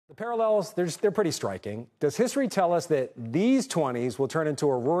The parallels, they're pretty striking. Does history tell us that these 20s will turn into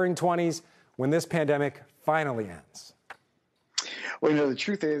a roaring 20s when this pandemic finally ends? Well, the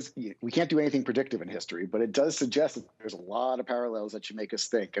truth is we can't do anything predictive in history, but it does suggest that there's a lot of parallels that should make us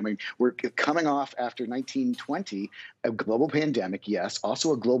think. I mean, we're coming off after 1920, a global pandemic, yes,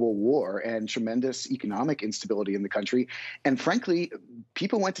 also a global war and tremendous economic instability in the country. And frankly,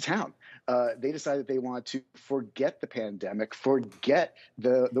 people went to town. They decided they wanted to forget the pandemic, forget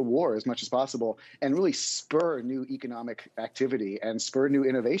the war as much as possible, and really spur new economic activity and spur new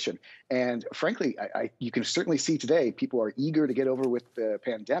innovation. And frankly, you can certainly see today people are eager to get over with the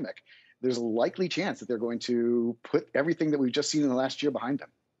pandemic. There's a likely chance that they're going to put everything that we've just seen in the last year behind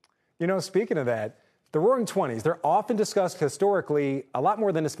them. Speaking of that, the Roaring 20s, they're often discussed historically a lot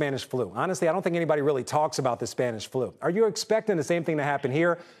more than the Spanish flu. Honestly, I don't think anybody really talks about the Spanish flu. Are you expecting the same thing to happen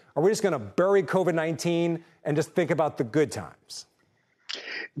here? Are we just going to bury COVID-19 and just think about the good times?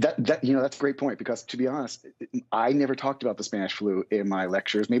 That's a great point, because to be honest, I never talked about the Spanish flu in my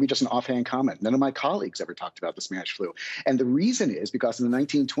lectures, maybe just an offhand comment. None of my colleagues ever talked about the Spanish flu. And the reason is because in the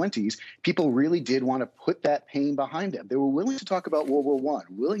 1920s, people really did want to put that pain behind them. They were willing to talk about World War I,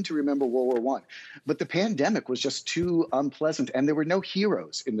 willing to remember World War I. But the pandemic was just too unpleasant, and there were no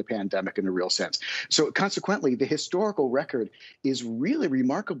heroes in the pandemic in a real sense. So consequently, the historical record is really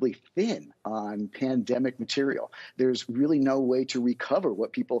remarkably thin on pandemic material. There's really no way to recover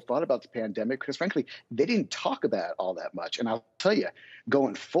what people thought about the pandemic, because frankly, they didn't talk about it all that much. And I'll tell you,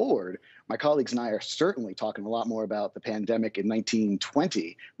 going forward, my colleagues and I are certainly talking a lot more about the pandemic in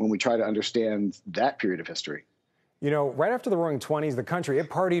 1920 when we try to understand that period of history. Right after the Roaring 20s, the country, it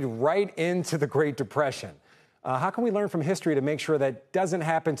partied right into the Great Depression. How can we learn from history to make sure that doesn't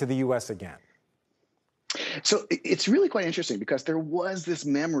happen to the U.S. again? So it's really quite interesting, because there was this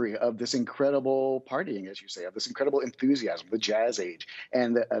memory of this incredible partying, as you say, of this incredible enthusiasm, the jazz age,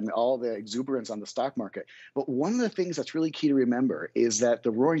 and all the exuberance on the stock market. But one of the things that's really key to remember is that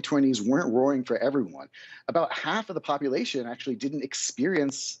the Roaring 20s weren't roaring for everyone. About half of the population actually didn't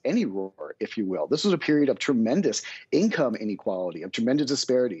experience any roar, if you will. This was a period of tremendous income inequality, of tremendous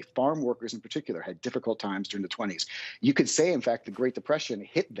disparity. Farm workers in particular had difficult times during the 20s. You could say, in fact, the Great Depression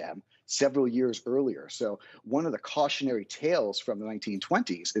hit them several years earlier. So one of the cautionary tales from the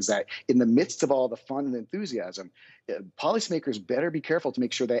 1920s is that in the midst of all the fun and enthusiasm, policymakers better be careful to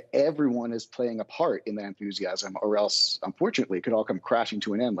make sure that everyone is playing a part in that enthusiasm, or else, unfortunately, it could all come crashing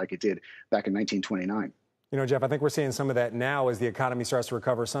to an end like it did back in 1929. Jeff, I think we're seeing some of that now as the economy starts to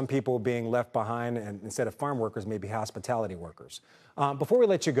recover. Some people being left behind, and instead of farm workers, maybe hospitality workers. Before we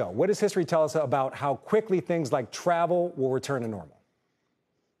let you go, what does history tell us about how quickly things like travel will return to normal?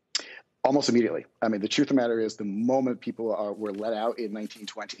 Almost immediately. I mean, the truth of the matter is, the moment people were let out in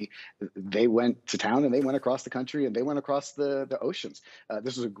 1920, they went to town and they went across the country and they went across the oceans.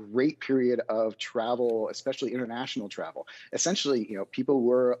 This was a great period of travel, especially international travel. Essentially, people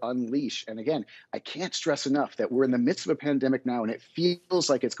were unleashed. And again, I can't stress enough that we're in the midst of a pandemic now, and it feels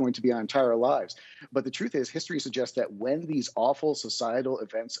like it's going to be our entire lives. But the truth is, history suggests that when these awful societal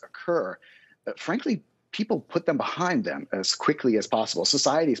events occur, frankly, people put them behind them as quickly as possible.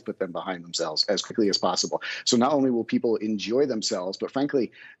 Societies put them behind themselves as quickly as possible. So not only will people enjoy themselves, but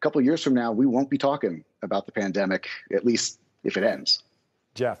frankly, a couple of years from now, we won't be talking about the pandemic, at least if it ends.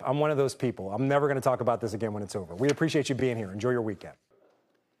 Jeff, I'm one of those people. I'm never going to talk about this again when it's over. We appreciate you being here. Enjoy your weekend.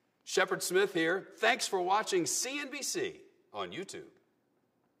 Shepard Smith here. Thanks for watching CNBC on YouTube.